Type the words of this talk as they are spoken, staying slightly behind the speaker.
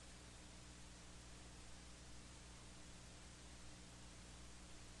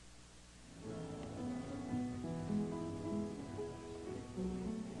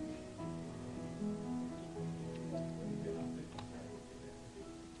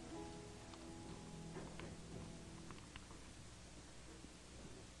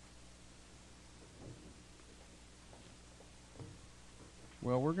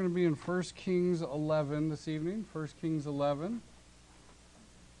Well, we're going to be in 1 Kings 11 this evening. 1 Kings 11.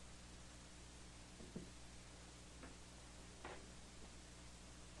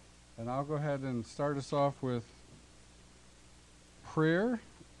 And I'll go ahead and start us off with prayer,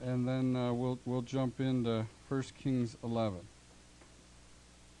 and then we'll jump into 1 Kings 11.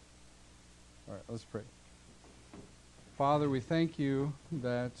 All right, let's pray. Father, we thank you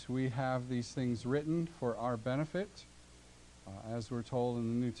that we have these things written for our benefit. As we're told in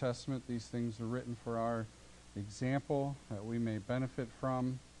the New Testament, these things are written for our example that we may benefit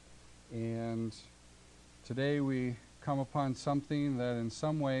from. And today we come upon something that in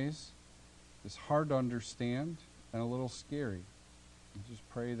some ways is hard to understand and a little scary. I just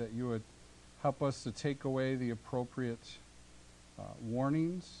pray that you would help us to take away the appropriate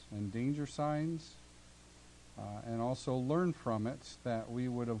warnings and danger signs, and also learn from it that we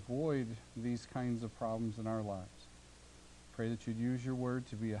would avoid these kinds of problems in our lives. Pray that you'd use your word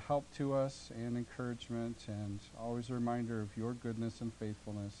to be a help to us and encouragement, and always a reminder of your goodness and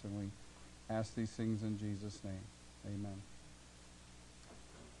faithfulness. And we ask these things in Jesus' name. Amen.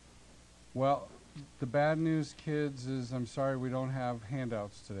 Well, the bad news, kids, is I'm sorry we don't have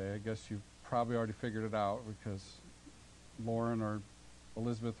handouts today. I guess you've probably already figured it out because Lauren or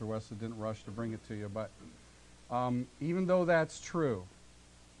Elizabeth or Wesley didn't rush to bring it to you. But even though that's true,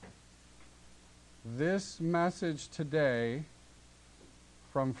 this message today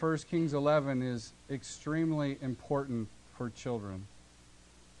from 1 Kings 11 is extremely important for children.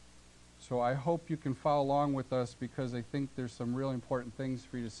 So I hope you can follow along with us, because I think there's some really important things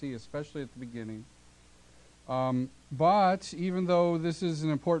for you to see, especially at the beginning. But even though this is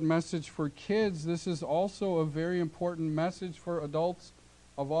an important message for kids, this is also a very important message for adults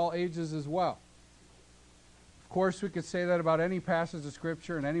of all ages as well. Of course, we could say that about any passage of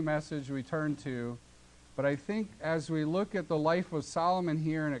Scripture and any message we turn to, but I think as we look at the life of Solomon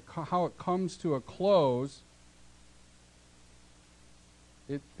here and how it comes to a close,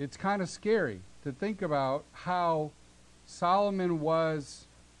 it's kind of scary to think about how Solomon was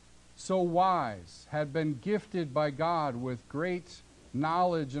so wise, had been gifted by God with great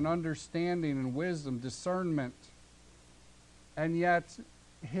knowledge and understanding and wisdom, discernment, and yet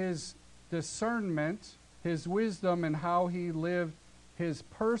his discernment, his wisdom, and how he lived his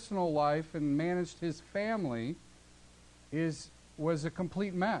personal life and managed his family was a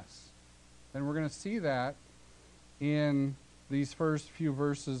complete mess. And we're going to see that in these first few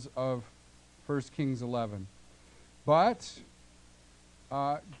verses of 1 Kings 11. But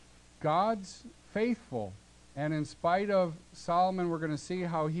God's faithful, and in spite of Solomon, we're going to see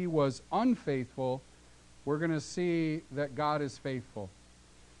how he was unfaithful. We're going to see that God is faithful.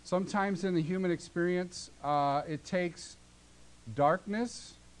 Sometimes in the human experience, it takes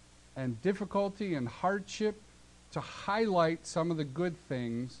darkness and difficulty and hardship to highlight some of the good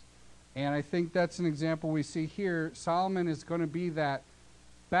things. And I think that's an example we see here. Solomon is going to be that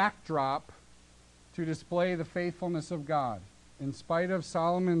backdrop to display the faithfulness of God. In spite of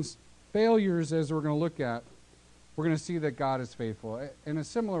Solomon's failures, as we're going to look at, we're going to see that God is faithful. In a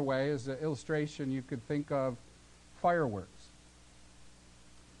similar way, as an illustration, you could think of fireworks.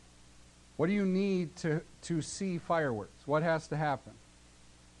 What do you need to see fireworks? What has to happen?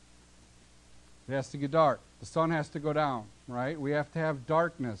 It has to get dark. The sun has to go down, right? We have to have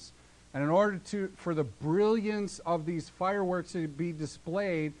darkness. And in order for the brilliance of these fireworks to be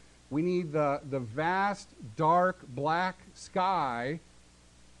displayed, we need the vast, dark, black sky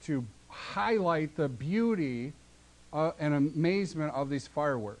to highlight the beauty and amazement of these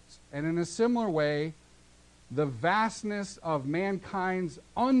fireworks. And in a similar way, the vastness of mankind's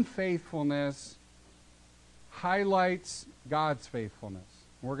unfaithfulness highlights God's faithfulness.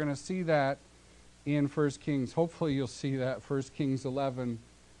 We're going to see that in 1 Kings. Hopefully you'll see that 1 Kings 11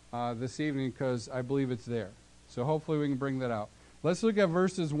 this evening, because I believe it's there. So hopefully we can bring that out. Let's look at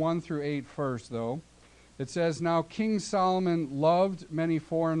verses 1 through 8 first, though. It says, "Now King Solomon loved many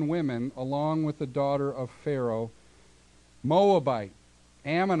foreign women, along with the daughter of Pharaoh, Moabite,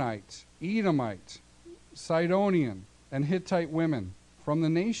 Ammonite, Edomite, Sidonian, and Hittite women, from the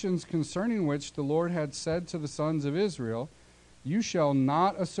nations concerning which the Lord had said to the sons of Israel, 'You shall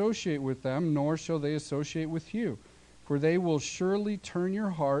not associate with them, nor shall they associate with you, for they will surely turn your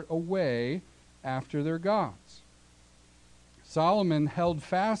heart away after their gods.' Solomon held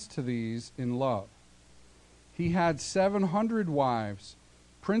fast to these in love. He had 700 wives,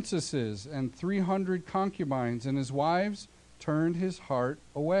 princesses, and 300 concubines, and his wives turned his heart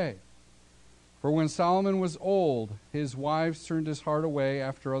away. For when Solomon was old, his wives turned his heart away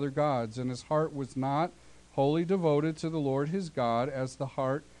after other gods, and his heart was not wholly devoted to the Lord his God, as the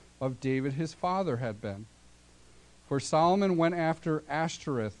heart of David his father had been. For Solomon went after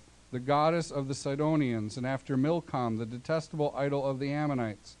Ashtoreth, the goddess of the Sidonians, and after Milcom, the detestable idol of the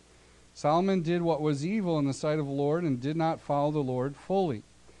Ammonites. Solomon did what was evil in the sight of the Lord and did not follow the Lord fully,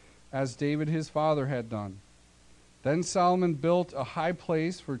 as David his father had done. Then Solomon built a high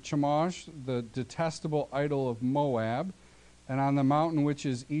place for Chemosh, the detestable idol of Moab, and on the mountain which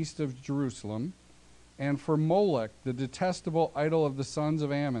is east of Jerusalem, and for Molech, the detestable idol of the sons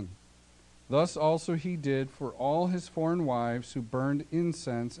of Ammon. Thus also he did for all his foreign wives who burned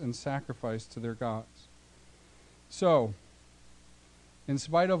incense and sacrificed to their gods. So, in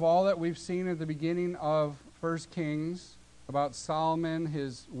spite of all that we've seen at the beginning of 1 Kings about Solomon,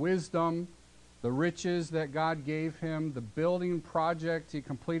 his wisdom, the riches that God gave him, the building project, he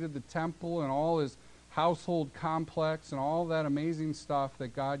completed the temple and all his household complex and all that amazing stuff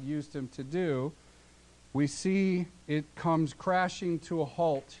that God used him to do, we see it comes crashing to a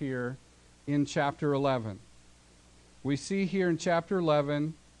halt here in chapter 11. We see here in chapter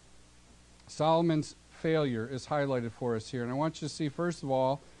 11, Solomon's failure is highlighted for us here. And I want you to see, first of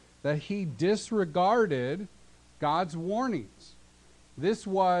all, that he disregarded God's warnings. This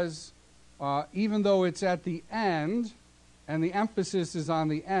was, even though it's at the end, and the emphasis is on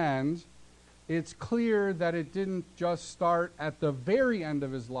the end, it's clear that it didn't just start at the very end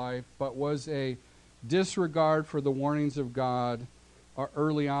of his life, but was a disregard for the warnings of God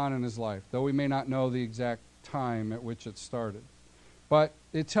early on in his life, though we may not know the exact time at which it started. But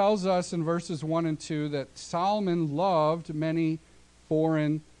it tells us in verses 1 and 2 that Solomon loved many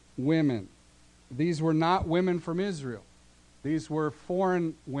foreign women. These were not women from Israel. These were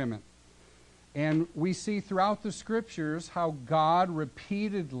foreign women. And we see throughout the scriptures how God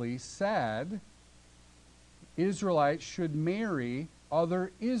repeatedly said Israelites should marry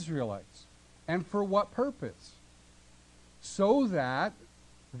other Israelites. And for what purpose? So that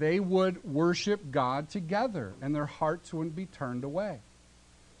they would worship God together and their hearts wouldn't be turned away.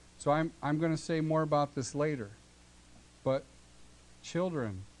 So I'm going to say more about this later. But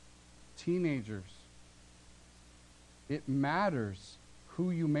children, teenagers, it matters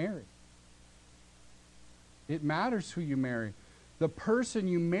who you marry. It matters who you marry. The person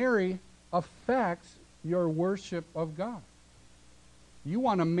you marry affects your worship of God. You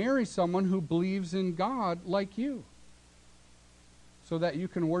want to marry someone who believes in God like you, so that you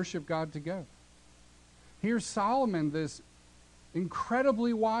can worship God together. Here's Solomon, this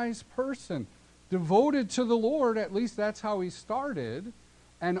incredibly wise person, devoted to the Lord, at least that's how he started,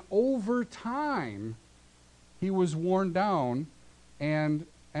 and over time he was worn down and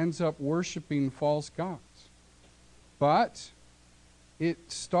ends up worshiping false gods. But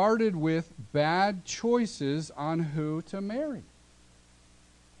it started with bad choices on who to marry.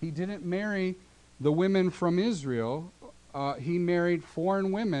 He didn't marry the women from Israel. He married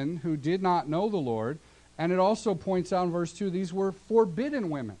foreign women who did not know the Lord. And it also points out in verse 2, these were forbidden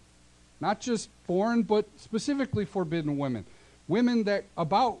women. Not just foreign, but specifically forbidden women. Women that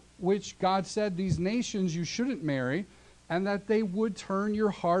about which God said these nations you shouldn't marry, and that they would turn your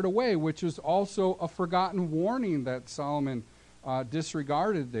heart away, which is also a forgotten warning that Solomon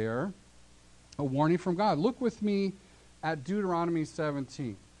disregarded there. A warning from God. Look with me at Deuteronomy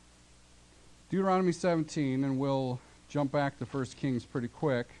 17. Deuteronomy 17, and we'll jump back to 1 Kings pretty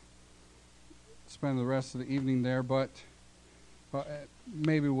quick. Spend the rest of the evening there, but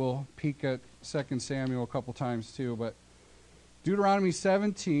maybe we'll peek at 2 Samuel a couple times too. But Deuteronomy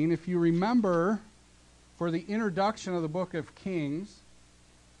 17, if you remember, for the introduction of the book of Kings,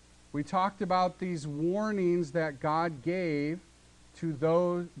 we talked about these warnings that God gave to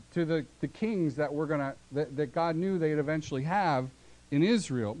the kings that that God knew they'd eventually have in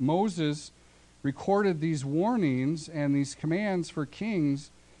Israel. Moses recorded these warnings and these commands for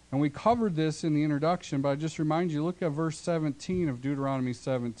kings, and we covered this in the introduction, but I just remind you, look at verse 17 of Deuteronomy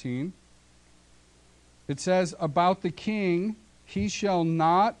 17. It says, about the king, he shall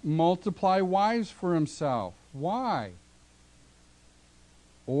not multiply wives for himself. Why?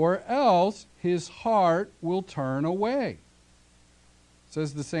 Or else his heart will turn away. It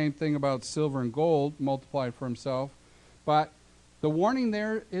says the same thing about silver and gold multiplied for himself, but the warning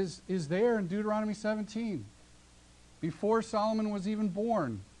there is there in Deuteronomy 17. Before Solomon was even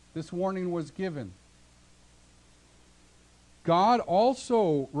born, this warning was given. God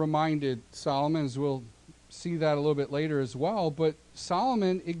also reminded Solomon, as we'll see that a little bit later as well, but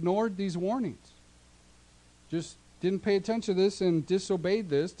Solomon ignored these warnings. Just didn't pay attention to this and disobeyed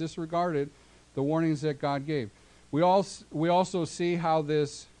this, disregarded the warnings that God gave. We also see how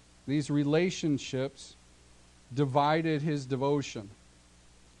these relationships divided his devotion.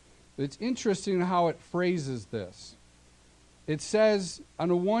 It's interesting how it phrases this. it says, on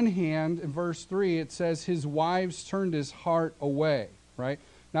the one hand, in verse 3, it says his wives turned his heart away, right?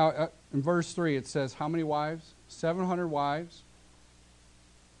 Now, in verse 3, it says how many wives? 700 wives.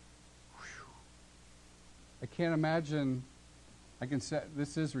 Whew. I can't imagine, I can say,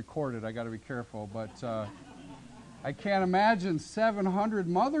 this is recorded, I got to be careful, but I can't imagine 700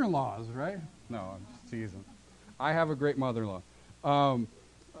 mother-in-laws, right? No, I'm just teasing. I have a great mother-in-law.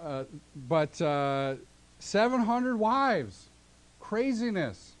 But 700 wives.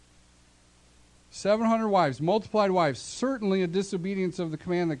 Craziness. 700 wives, multiplied wives. Certainly a disobedience of the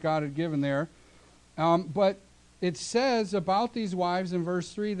command that God had given there. But it says about these wives in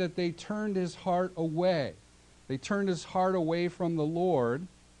verse 3 that they turned his heart away. They turned his heart away from the Lord.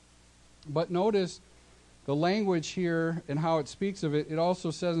 But notice the language here and how it speaks of it. It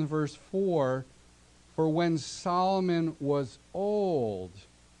also says in verse 4, for when Solomon was old,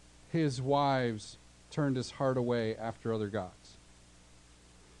 his wives turned his heart away after other gods.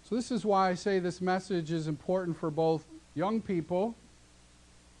 So this is why I say this message is important for both young people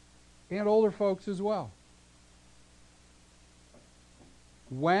and older folks as well.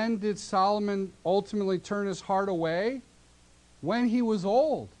 When did Solomon ultimately turn his heart away? When he was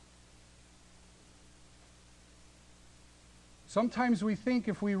old. Sometimes we think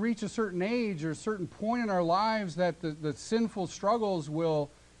if we reach a certain age or a certain point in our lives that the sinful struggles will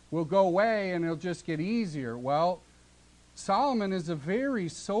go away and it'll just get easier. Well, Solomon is a very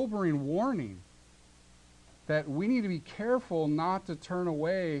sobering warning that we need to be careful not to turn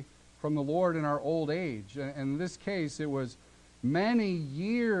away from the Lord in our old age. And in this case, it was many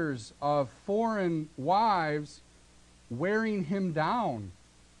years of foreign wives wearing him down.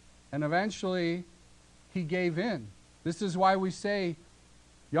 And eventually, he gave in. This is why we say,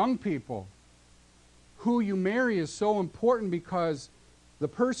 young people, who you marry is so important because the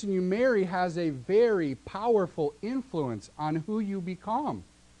person you marry has a very powerful influence on who you become.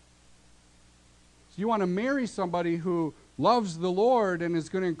 So you want to marry somebody who loves the Lord and is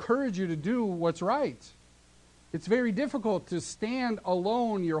going to encourage you to do what's right. It's very difficult to stand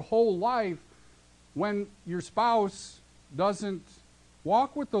alone your whole life when your spouse doesn't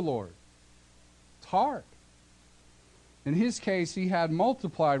walk with the Lord. It's hard. In his case, he had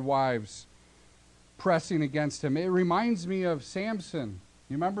multiplied wives pressing against him. It reminds me of Samson.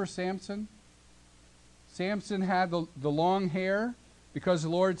 You remember Samson? Samson had the long hair because the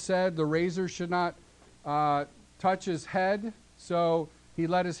Lord said the razor should not touch his head. So he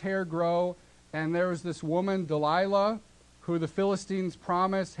let his hair grow. And there was this woman, Delilah, who the Philistines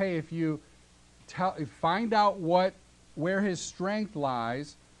promised, hey, if you find out where his strength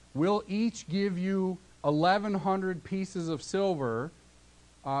lies, we'll each give you 1,100 pieces of silver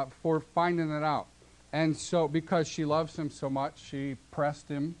for finding it out. And so, because she loves him so much, she pressed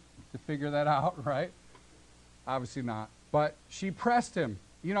him to figure that out, right? Obviously not. But she pressed him.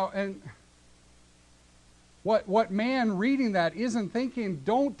 You know, and what man reading that isn't thinking,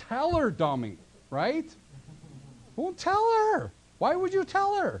 don't tell her, dummy, right? Don't tell her. Why would you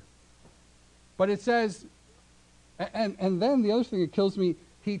tell her? But it says, and then the other thing that kills me,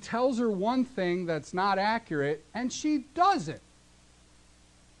 he tells her one thing that's not accurate, and she does it.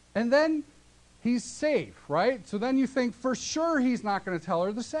 And then he's safe, right? So then you think for sure he's not going to tell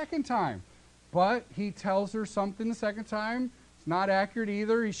her the second time. But he tells her something the second time. It's not accurate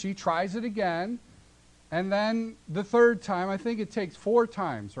either. She tries it again. And then the third time, I think it takes 4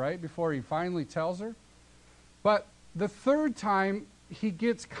 times, right, before he finally tells her. But the third time, he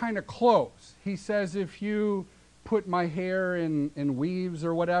gets kind of close. He says, if you put my hair in weaves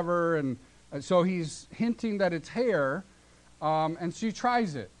or whatever, and so he's hinting that it's hair, and she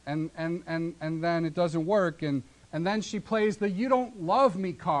tries it, and then it doesn't work, and then she plays the you don't love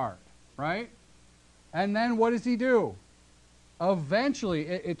me card, right? And then what does he do? Eventually,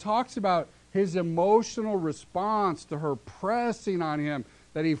 it talks about his emotional response to her pressing on him,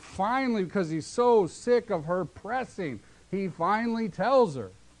 that he finally, because he's so sick of her pressing, he finally tells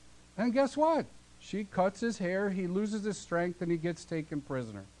her. And guess what? She cuts his hair, he loses his strength, and he gets taken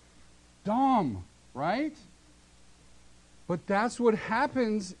prisoner. Dumb, right? But that's what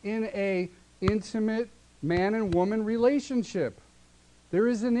happens in a intimate man and woman relationship. There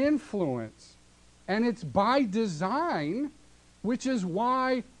is an influence, and it's by design, which is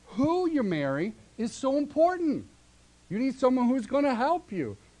why who you marry is so important. You need someone who's going to help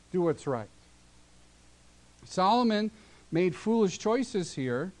you do what's right. Solomon made foolish choices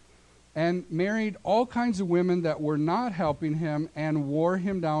here and married all kinds of women that were not helping him and wore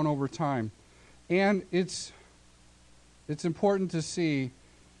him down over time. And it's important to see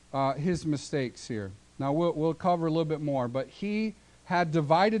his mistakes here. Now, we'll cover a little bit more, but he had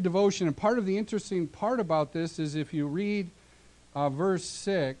divided devotion. And part of the interesting part about this is if you read verse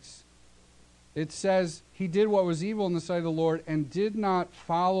 6, it says, he did what was evil in the sight of the Lord and did not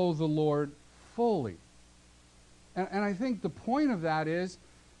follow the Lord fully. And I think the point of that is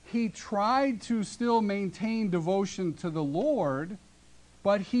he tried to still maintain devotion to the Lord,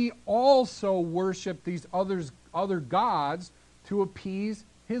 but he also worshiped these other gods to appease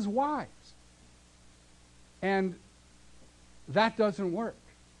his wives. And that doesn't work.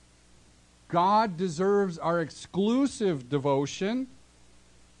 God deserves our exclusive devotion.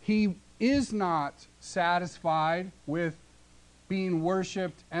 He is not satisfied with being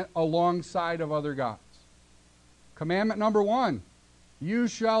worshipped alongside of other gods. Commandment number 1, you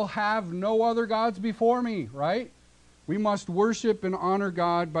shall have no other gods before me, right? We must worship and honor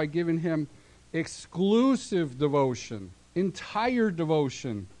God by giving him exclusive devotion, entire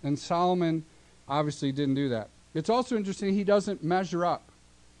devotion. And Solomon obviously didn't do that. It's also interesting, he doesn't measure up.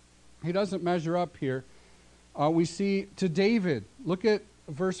 He doesn't measure up here. We see to David, look at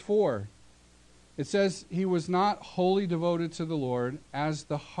verse 4. It says, he was not wholly devoted to the Lord as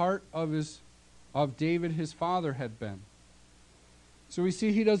the heart of David his father had been. So we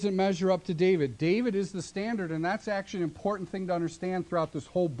see he doesn't measure up to David. David is the standard, and that's actually an important thing to understand throughout this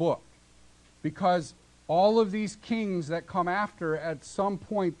whole book. Because all of these kings that come after, at some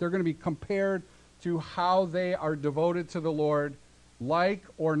point, they're going to be compared to how they are devoted to the Lord, like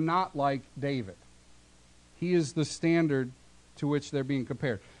or not like David. He is the standard to which they're being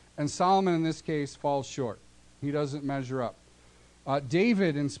compared. And Solomon, in this case, falls short. He doesn't measure up.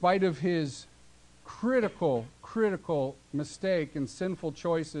 David, in spite of his critical mistake and sinful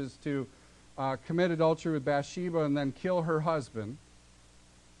choices to commit adultery with Bathsheba and then kill her husband,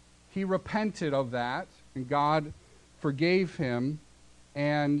 he repented of that, and God forgave him,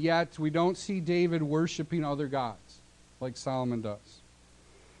 and yet we don't see David worshiping other gods like Solomon does.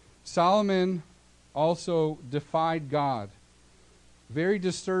 Solomon also defied God. Very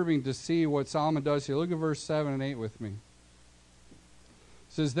disturbing to see what Solomon does here. Look at verse 7 and 8 with me. It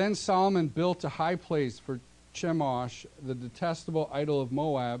says, then Solomon built a high place for Chemosh, the detestable idol of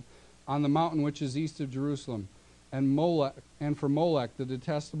Moab, on the mountain which is east of Jerusalem, and for Molech, the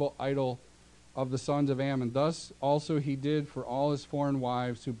detestable idol of the sons of Ammon. Thus also he did for all his foreign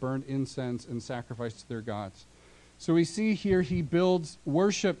wives who burned incense and sacrificed to their gods. So we see here he builds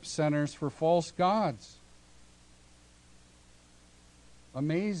worship centers for false gods.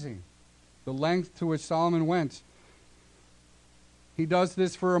 Amazing. The length to which Solomon went. He does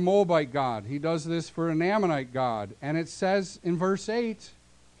this for a Moabite god. He does this for an Ammonite god. And it says in verse 8,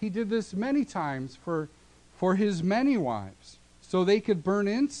 he did this many times for his many wives, so they could burn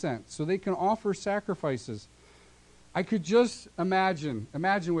incense, so they can offer sacrifices. I could just imagine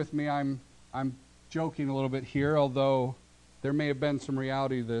with me, I'm joking a little bit here, although there may have been some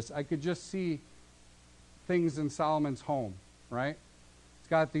reality to this. I could just see things in Solomon's home, right? He's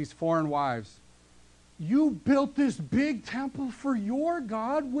got these foreign wives. You built this big temple for your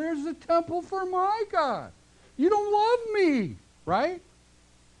God. Where's the temple for my God? You don't love me, right?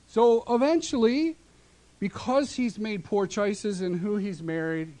 So eventually, because he's made poor choices in who he's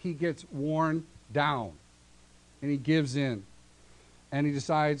married, he gets worn down. And he gives in. And he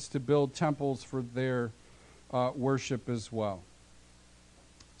decides to build temples for their worship as well.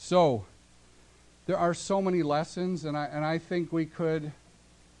 So, there are so many lessons, and I think we could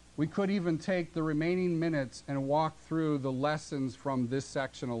even take the remaining minutes and walk through the lessons from this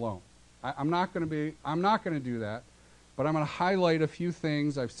section alone. I'm not going to do that, but I'm going to highlight a few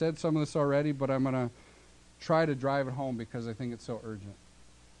things. I've said some of this already, but I'm going to try to drive it home because I think it's so urgent.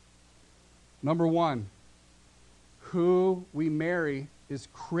 Number 1, who we marry is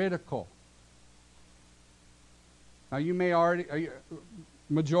critical. Now, you may already,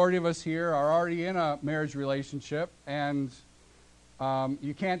 majority of us here are already in a marriage relationship, and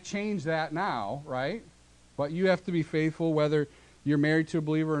you can't change that now, right? But you have to be faithful whether you're married to a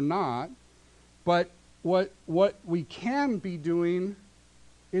believer or not. But what we can be doing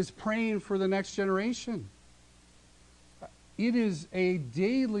is praying for the next generation. It is a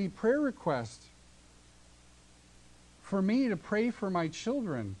daily prayer request for me to pray for my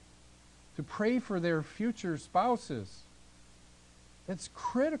children, to pray for their future spouses. It's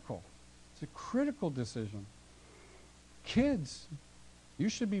critical. It's a critical decision. Kids, you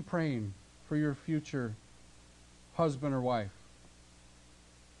should be praying for your future husband or wife.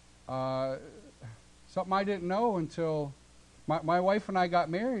 Something I didn't know until my wife and I got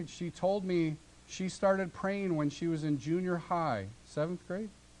married. She told me she started praying when she was in junior high, 7th grade.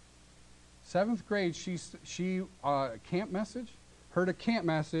 7th grade, she camp message, heard a camp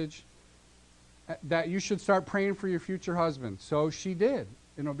message that you should start praying for your future husband. So she did,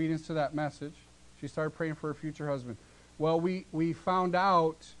 in obedience to that message. She started praying for her future husband. Well, we found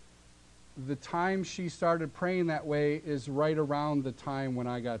out the time she started praying that way is right around the time when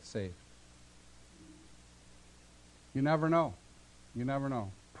I got saved. You never know. You never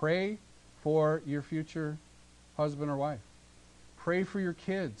know. Pray for your future husband or wife. Pray for your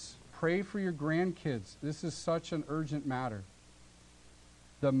kids. Pray for your grandkids. This is such an urgent matter.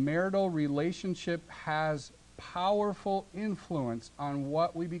 The marital relationship has powerful influence on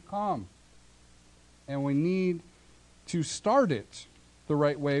what we become. And we need to start it the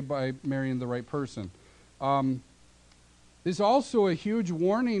right way by marrying the right person. There's also a huge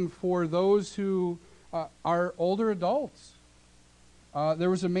warning for those who are older adults. There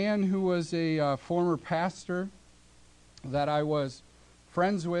was a man who was a former pastor that I was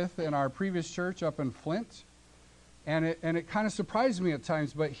friends with in our previous church up in Flint. And it kind of surprised me at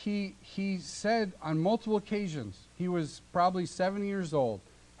times, but he said on multiple occasions, he was probably 70 years old,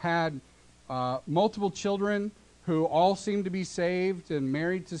 had multiple children who all seemed to be saved and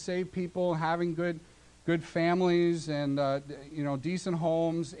married to saved people, having good families and decent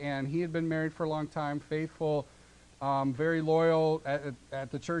homes. And he had been married for a long time, faithful, very loyal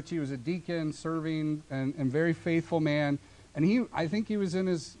at the church. He was a deacon, serving, and very faithful man. And I think he was in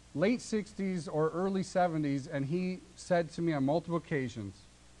his late 60s or early 70s, and he said to me on multiple occasions,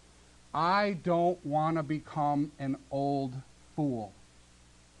 I don't want to become an old fool.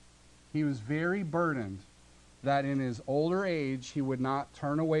 He was very burdened that in his older age he would not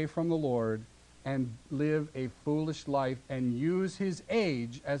turn away from the Lord and live a foolish life and use his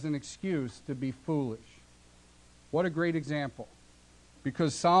age as an excuse to be foolish. What a great example.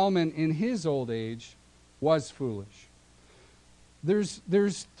 Because Solomon in his old age was foolish.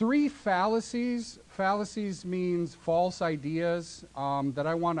 There's three fallacies. Fallacies means false ideas that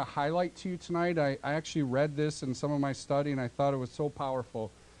I want to highlight to you tonight. I actually read this in some of my study, and I thought it was so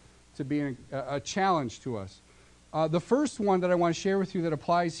powerful to be a challenge to us. The first one that I want to share with you that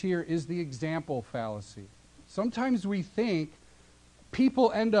applies here is the example fallacy. Sometimes we think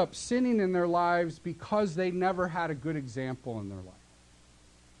people end up sinning in their lives because they never had a good example in their life.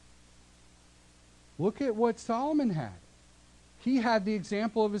 Look at what Solomon had. He had the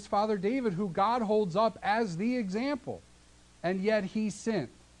example of his father David, who God holds up as the example, and yet he sinned.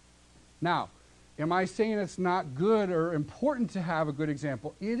 Now, am I saying it's not good or important to have a good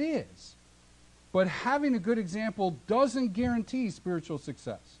example? It is. But having a good example doesn't guarantee spiritual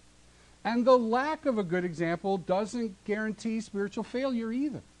success. And the lack of a good example doesn't guarantee spiritual failure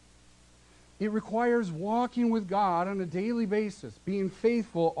either. It requires walking with God on a daily basis, being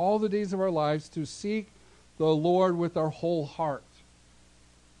faithful all the days of our lives to seek the Lord with our whole heart.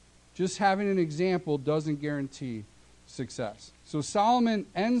 Just having an example doesn't guarantee success. So Solomon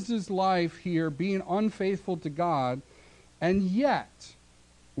ends his life here being unfaithful to God, and yet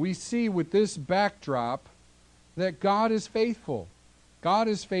we see with this backdrop that God is faithful. God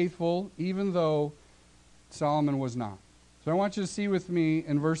is faithful even though Solomon was not. So I want you to see with me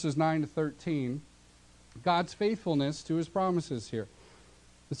in verses 9 to 13 God's faithfulness to his promises here.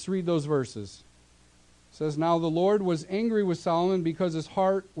 Let's read those verses. It says, Now the Lord was angry with Solomon because his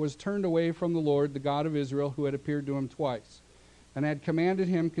heart was turned away from the Lord, the God of Israel, who had appeared to him twice, and had commanded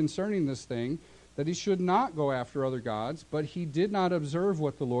him concerning this thing, that he should not go after other gods, but he did not observe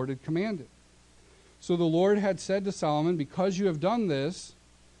what the Lord had commanded. So the Lord had said to Solomon, Because you have done this,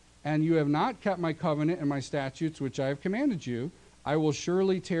 and you have not kept my covenant and my statutes which I have commanded you, I will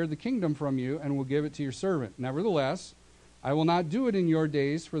surely tear the kingdom from you, and will give it to your servant. Nevertheless, I will not do it in your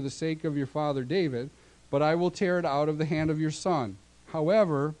days for the sake of your father David, but I will tear it out of the hand of your son.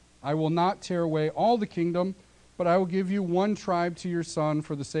 However, I will not tear away all the kingdom, but I will give you one tribe to your son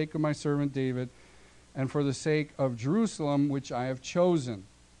for the sake of my servant David, and for the sake of Jerusalem, which I have chosen.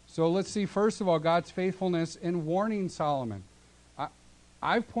 So let's see, first of all, God's faithfulness in warning Solomon.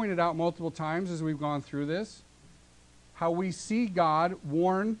 I've pointed out multiple times as we've gone through this, how we see God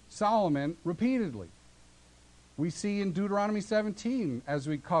warn Solomon repeatedly. We see in Deuteronomy 17, as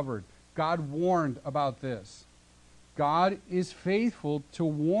we covered, God warned about this. God is faithful to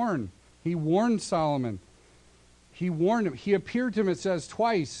warn. He warned Solomon. He warned him. He appeared to him, it says,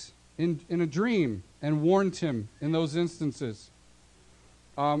 twice in a dream and warned him in those instances.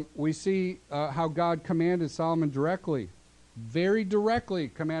 We see how God commanded Solomon directly, very directly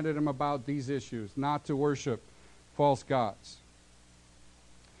commanded him about these issues, not to worship false gods.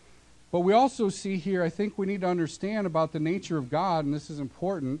 But we also see here, I think we need to understand about the nature of God, and this is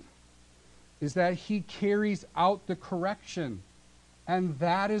important, is that he carries out the correction. And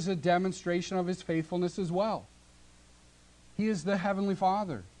that is a demonstration of his faithfulness as well. He is the Heavenly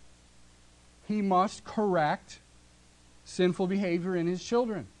Father. He must correct sinful behavior in his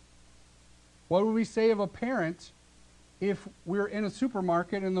children. What would we say of a parent if we're in a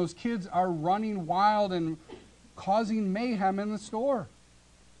supermarket and those kids are running wild and causing mayhem in the store.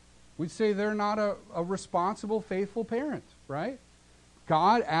 We'd say they're not a responsible, faithful parent, right?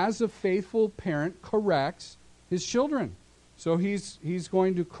 God, as a faithful parent, corrects his children. So he's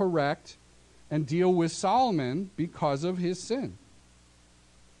going to correct and deal with Solomon because of his sin.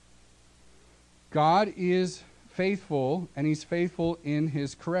 God is faithful, and he's faithful in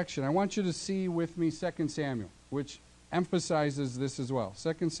his correction. I want you to see with me 2 Samuel, which emphasizes this as well.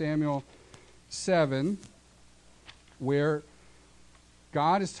 2 Samuel 7, where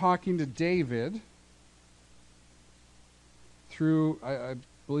God is talking to David through, I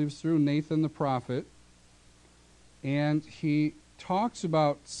believe it's through Nathan the prophet, and he talks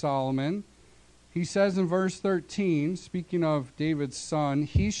about Solomon. He says in verse 13, speaking of David's son,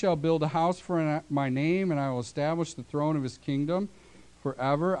 he shall build a house for my name, and I will establish the throne of his kingdom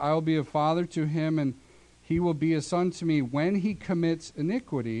forever. I will be a father to him, and he will be a son to me. When he commits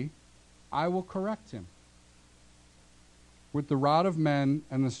iniquity, I will correct him with the rod of men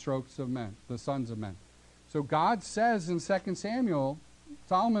and the strokes of men, the sons of men. So God says in 2 Samuel,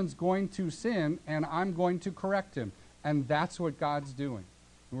 Solomon's going to sin, and I'm going to correct him. And that's what God's doing.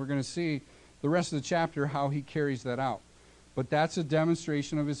 And we're going to see the rest of the chapter how he carries that out. But that's a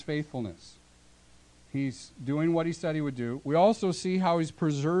demonstration of his faithfulness. He's doing what he said he would do. We also see how he's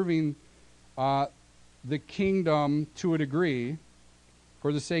preserving the kingdom to a degree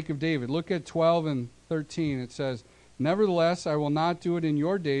for the sake of David. Look at 12 and 13. It says, nevertheless, I will not do it in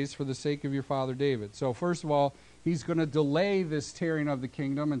your days for the sake of your father David. So first of all, he's going to delay this tearing of the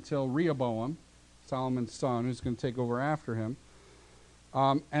kingdom until Rehoboam, Solomon's son, who's going to take over after him.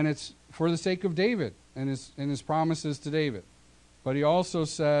 And it's for the sake of David and his promises to David. But he also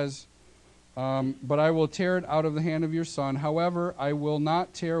says, but I will tear it out of the hand of your son. However, I will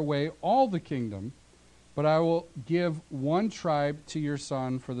not tear away all the kingdom, but I will give one tribe to your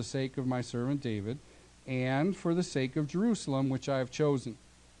son for the sake of my servant David and for the sake of Jerusalem, which I have chosen.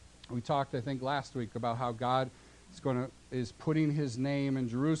 We talked, I think, last week about how God is putting his name in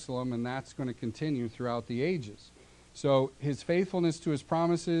Jerusalem, and that's going to continue throughout the ages. So his faithfulness to his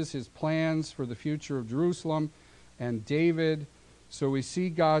promises, his plans for the future of Jerusalem and David. So we see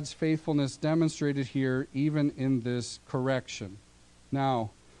God's faithfulness demonstrated here, even in this correction.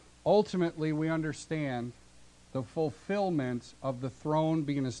 Now, ultimately, we understand the fulfillment of the throne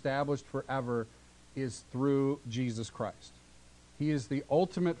being established forever is through Jesus Christ. He is the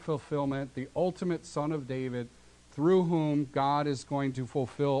ultimate fulfillment, the ultimate Son of David, through whom God is going to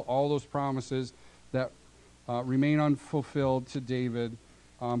fulfill all those promises that remain unfulfilled to David,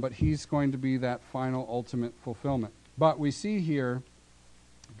 but he's going to be that final ultimate fulfillment. But we see here,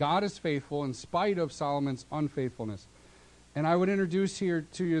 God is faithful in spite of Solomon's unfaithfulness. And I would introduce here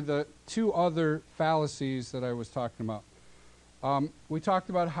to you the two other fallacies that I was talking about. We talked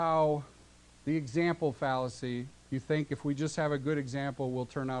about how the example fallacy, you think if we just have a good example, we'll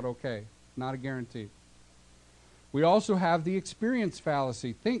turn out okay. Not a guarantee. We also have the experience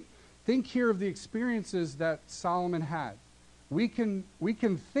fallacy. Think here of the experiences that Solomon had. We can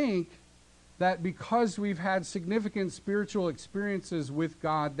think that because we've had significant spiritual experiences with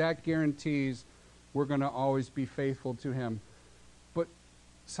God, that guarantees we're going to always be faithful to him. But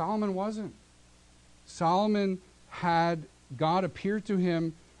Solomon wasn't. Solomon had God appear to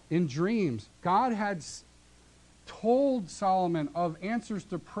him in dreams. God had told Solomon of answers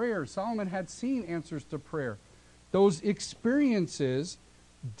to prayer. Solomon had seen answers to prayer. Those experiences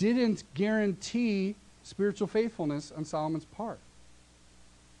didn't guarantee spiritual faithfulness on Solomon's part.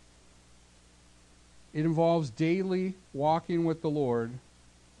 It involves daily walking with the Lord,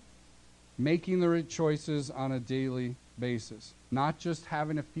 making the right choices on a daily basis, not just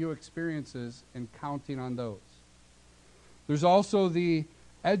having a few experiences and counting on those. There's also the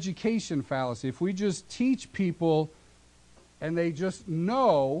education fallacy. If we just teach people and they just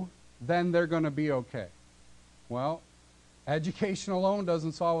know, then they're going to be okay. Well, education alone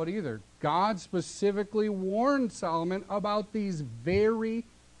doesn't solve it either. God specifically warned Solomon about these very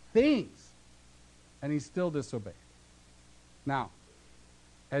things, and he still disobeyed. Now,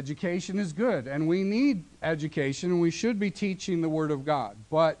 education is good, and we need education, and we should be teaching the Word of God.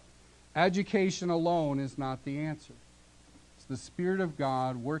 But education alone is not the answer. It's the Spirit of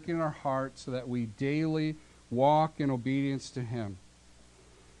God working in our hearts so that we daily walk in obedience to him.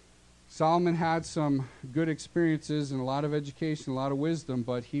 Solomon had some good experiences and a lot of education, a lot of wisdom,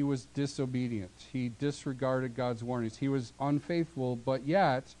 but he was disobedient. He disregarded God's warnings. He was unfaithful, but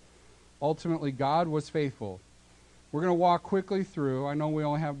yet, ultimately, God was faithful. We're going to walk quickly through. I know we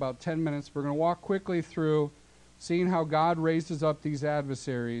only have about 10 minutes. We're going to walk quickly through seeing how God raises up these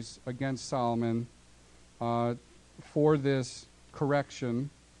adversaries against Solomon. for this correction,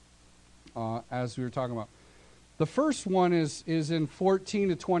 as we were talking about. The first one is in 14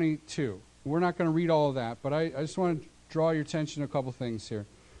 to 22. We're not going to read all of that, but I just want to draw your attention to a couple things here.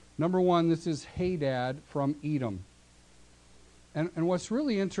 Number one, this is Hadad from Edom. And what's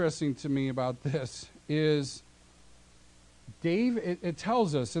really interesting to me about this is it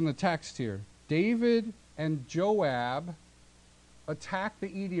tells us in the text here, David and Joab attacked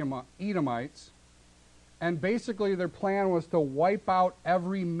the Edomites, and basically their plan was to wipe out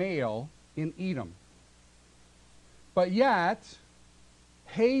every male in Edom. But yet,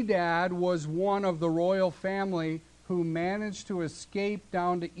 Hadad was one of the royal family who managed to escape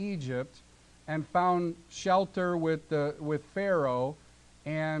down to Egypt and found shelter with Pharaoh,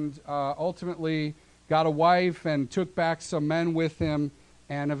 and ultimately got a wife and took back some men with him,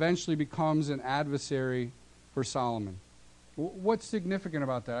 and eventually becomes an adversary for Solomon. What's significant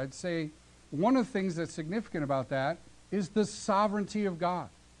about that? I'd say one of the things that's significant about that is the sovereignty of God.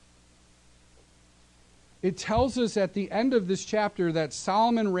 It tells us at the end of this chapter that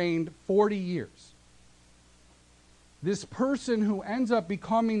Solomon reigned 40 years. This person who ends up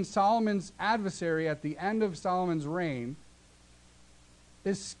becoming Solomon's adversary at the end of Solomon's reign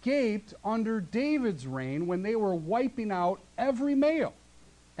escaped under David's reign when they were wiping out every male.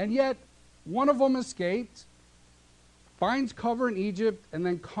 And yet, one of them escaped, finds cover in Egypt, and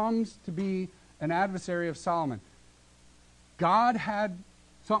then comes to be an adversary of Solomon. God had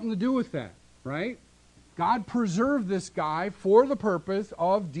something to do with that, right? God preserved this guy for the purpose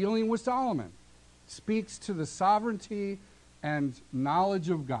of dealing with Solomon. Speaks to the sovereignty and knowledge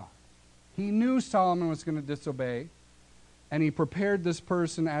of God. He knew Solomon was going to disobey, and he prepared this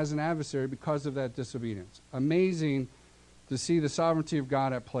person as an adversary because of that disobedience. Amazing to see the sovereignty of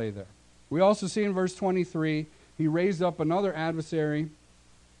God at play there. We also see in verse 23, he raised up another adversary,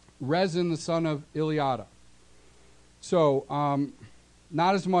 Rezin, the son of Eliada. So,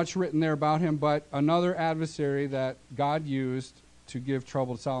 not as much written there about him, but another adversary that God used to give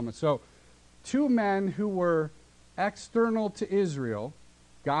trouble to Solomon. So, two men who were external to Israel,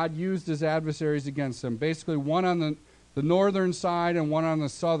 God used as adversaries against them. Basically, one on the northern side and one on the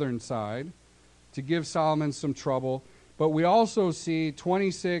southern side to give Solomon some trouble. But we also see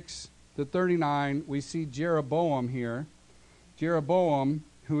 26 to 39, we see Jeroboam here. Jeroboam,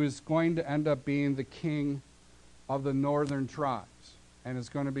 who is going to end up being the king of the northern tribes, and is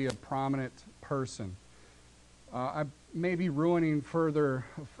going to be a prominent person. I may be ruining further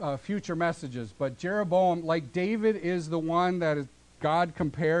future messages, but Jeroboam, like David, is the one that God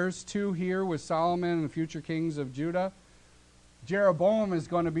compares to here with Solomon and the future kings of Judah. Jeroboam is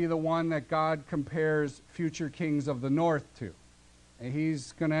going to be the one that God compares future kings of the north to. And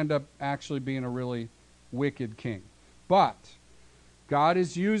he's going to end up actually being a really wicked king. But God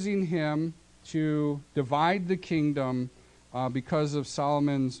is using him to divide the kingdom because of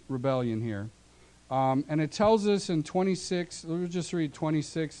Solomon's rebellion here. And it tells us in 26, let's just read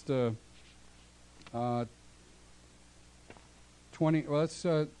 26 to 20. Well,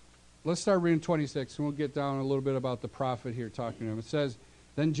 let's start reading 26, and we'll get down a little bit about the prophet here talking to him. It says,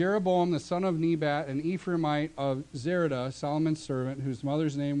 Then Jeroboam, the son of Nebat, an Ephraimite of Zeradah, Solomon's servant, whose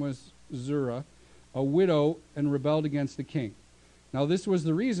mother's name was Zerah, a widow, and rebelled against the king. Now this was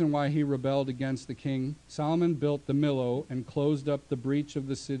the reason why he rebelled against the king. Solomon built the Millo and closed up the breach of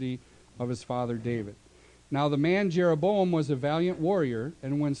the city of his father David. Now the man Jeroboam was a valiant warrior,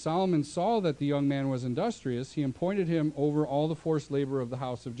 and when Solomon saw that the young man was industrious, he appointed him over all the forced labor of the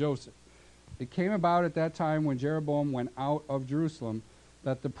house of Joseph. It came about at that time when Jeroboam went out of Jerusalem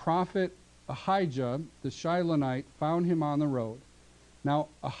that the prophet Ahijah the Shilonite found him on the road. Now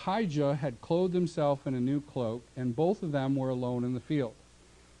Ahijah had clothed himself in a new cloak, and both of them were alone in the field.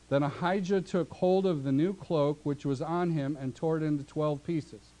 Then Ahijah took hold of the new cloak which was on him and tore it into 12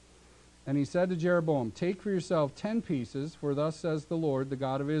 pieces. And he said to Jeroboam, Take for yourself 10 pieces, for thus says the Lord, the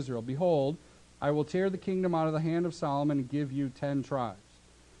God of Israel, Behold, I will tear the kingdom out of the hand of Solomon and give you 10 tribes.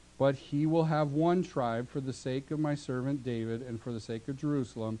 But he will have one tribe for the sake of my servant David and for the sake of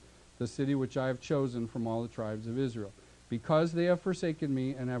Jerusalem, the city which I have chosen from all the tribes of Israel. Because they have forsaken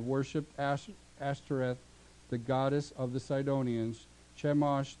me and have worshipped Ashtoreth, the goddess of the Sidonians,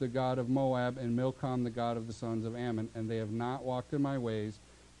 Chemosh, the god of Moab, and Milcom, the god of the sons of Ammon, and they have not walked in my ways,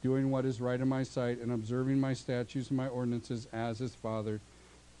 doing what is right in my sight, and observing my statutes and my ordinances as his father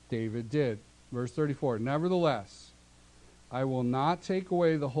David did. Verse 34, Nevertheless, I will not take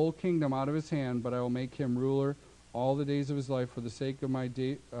away the whole kingdom out of his hand, but I will make him ruler all the days of his life for the sake of my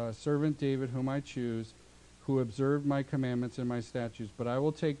servant David, whom I choose, who observed my commandments and my statutes. But I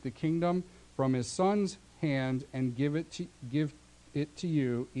will take the kingdom from his son's hand and give it to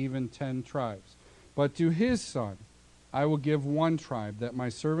you, even 10 tribes. But to his son I will give one tribe, that my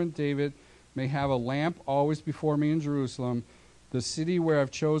servant David may have a lamp always before me in Jerusalem, the city where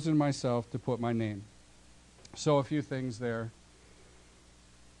I've chosen myself to put my name. So a few things there.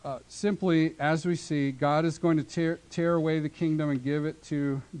 Simply, as we see, God is going to tear away the kingdom and give it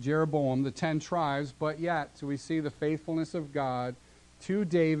to Jeroboam, the 10 tribes, but yet, so we see the faithfulness of God to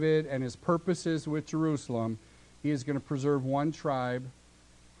David and his purposes with Jerusalem. He is going to preserve one tribe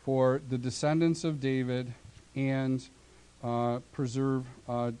for the descendants of David and preserve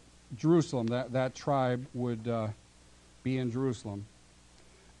Jerusalem. That tribe would be in Jerusalem.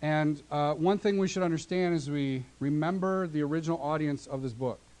 And one thing we should understand is we remember the original audience of this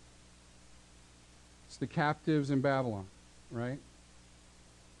book. It's the captives in Babylon, right?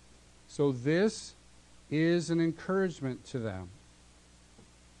 So this is an encouragement to them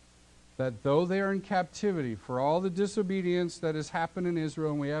that though they are in captivity for all the disobedience that has happened in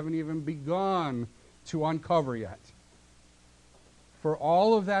Israel, and we haven't even begun to uncover yet, for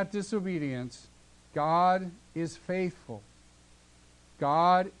all of that disobedience, God is faithful.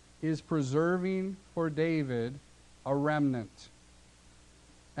 God is preserving for David a remnant.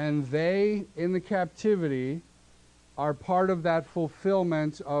 And they, in the captivity, are part of that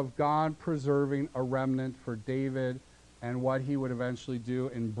fulfillment of God preserving a remnant for David and what he would eventually do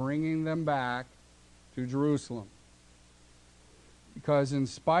in bringing them back to Jerusalem. Because in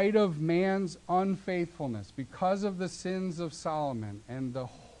spite of man's unfaithfulness, because of the sins of Solomon and the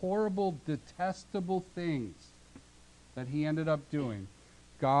horrible, detestable things that he ended up doing,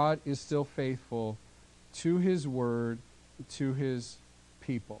 God is still faithful to his word, to his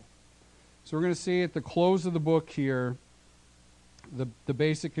people. So we're going to see at the close of the book here, the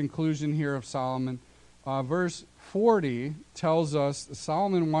basic conclusion here of Solomon. Verse 40 tells us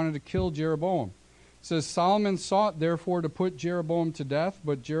Solomon wanted to kill Jeroboam. It says, Solomon sought therefore to put Jeroboam to death,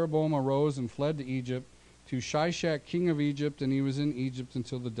 but Jeroboam arose and fled to Egypt, to Shishak, king of Egypt, and he was in Egypt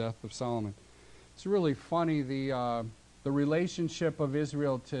until the death of Solomon. It's really funny, the relationship of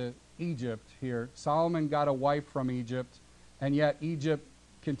Israel to Egypt here. Solomon got a wife from Egypt, and yet Egypt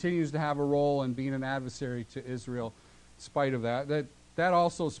continues to have a role in being an adversary to Israel in spite of that. That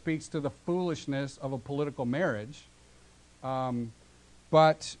also speaks to the foolishness of a political marriage.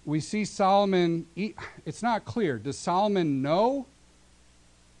 But we see Solomon, it's not clear. Does Solomon know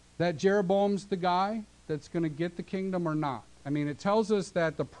that Jeroboam's the guy that's going to get the kingdom or not? I mean, it tells us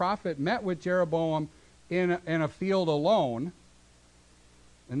that the prophet met with Jeroboam in a field alone,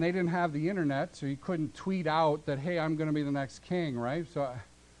 and they didn't have the internet, so he couldn't tweet out that, hey, I'm going to be the next king, right? So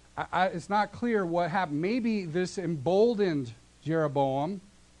it's not clear what happened. Maybe this emboldened Jeroboam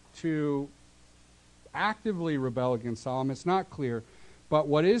to actively rebel against Solomon. It's not clear. But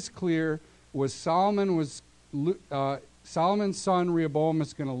what is clear was Solomon's son Rehoboam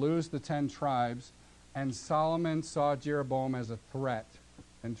is going to lose the 10 tribes, and Solomon saw Jeroboam as a threat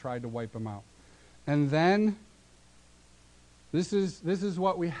and tried to wipe him out. And then this is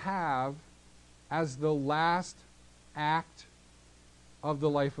what we have as the last act of the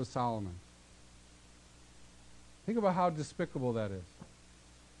life of Solomon. Think about how despicable that is.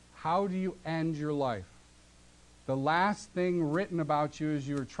 How do you end your life? The last thing written about you is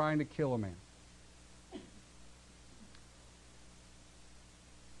you were trying to kill a man.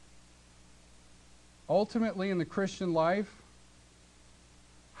 Ultimately, in the Christian life,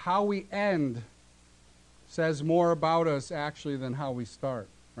 how we end says more about us actually than how we start,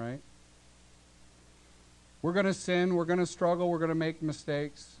 right? We're going to sin, we're going to struggle, we're going to make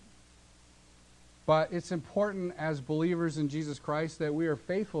mistakes. But it's important as believers in Jesus Christ that we are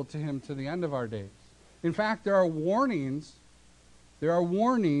faithful to him to the end of our days. In fact, there are warnings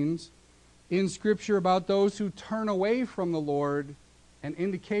in Scripture about those who turn away from the Lord, an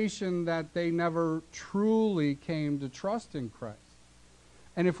indication that they never truly came to trust in Christ.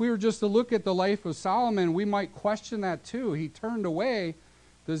 And if we were just to look at the life of Solomon, we might question that too. He turned away.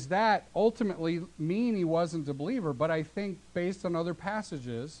 Does that ultimately mean he wasn't a believer? But I think based on other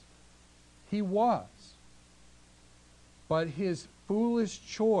passages, he was. But his foolish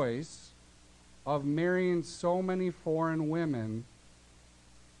choice of marrying so many foreign women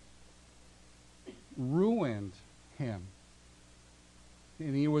ruined him.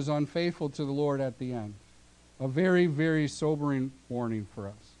 And he was unfaithful to the Lord at the end. A very, very sobering warning for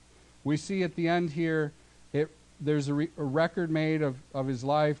us. We see at the end here, there's a record made of his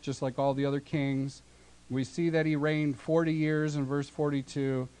life, just like all the other kings. We see that he reigned 40 years in verse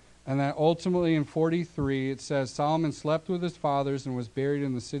 42, and that ultimately in 43, it says, Solomon slept with his fathers and was buried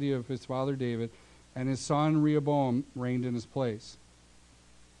in the city of his father David, and his son Rehoboam reigned in his place.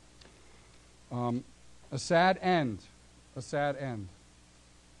 A sad end.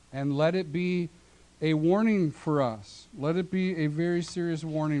 And let it be a warning for us. Let it be a very serious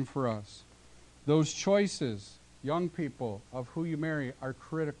warning for us. Those choices, young people, of who you marry are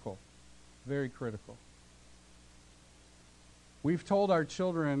critical, very critical. We've told our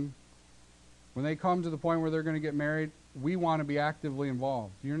children, when they come to the point where they're going to get married, we want to be actively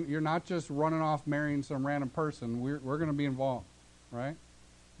involved. You're not just running off marrying some random person. We're going to be involved, right?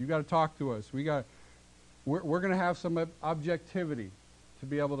 You got to talk to us. We're going to have some objectivity to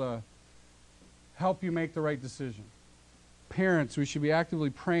be able to help you make the right decision. Parents, we should be actively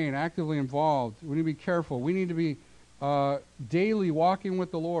praying, actively involved. We need to be careful. We need to be daily walking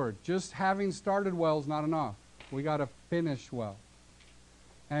with the Lord. Just having started well is not enough. We got to finish well.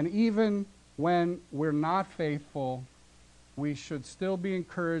 And even when we're not faithful, we should still be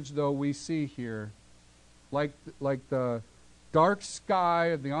encouraged, though we see here, like the dark sky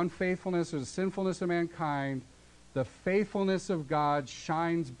of the unfaithfulness or the sinfulness of mankind, the faithfulness of God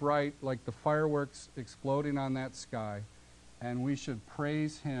shines bright like the fireworks exploding on that sky. And we should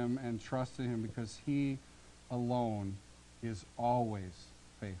praise him and trust in him because he alone is always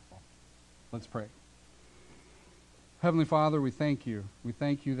faithful. Let's pray. Heavenly Father, we thank you. We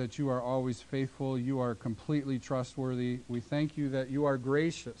thank you that you are always faithful. You are completely trustworthy. We thank you that you are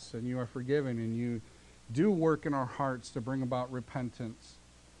gracious and you are forgiving and you do work in our hearts to bring about repentance,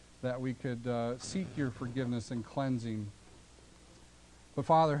 that we could seek your forgiveness and cleansing. But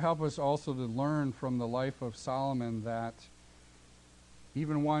Father, help us also to learn from the life of Solomon that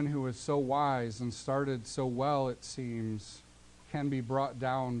even one who is so wise and started so well, it seems, can be brought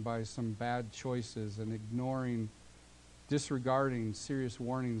down by some bad choices and disregarding serious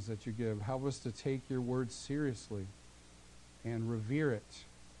warnings that you give. Help us to take your words seriously and revere it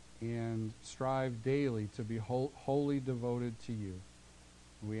and strive daily to be wholly devoted to you.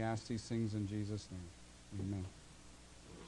 We ask these things in Jesus' name. Amen.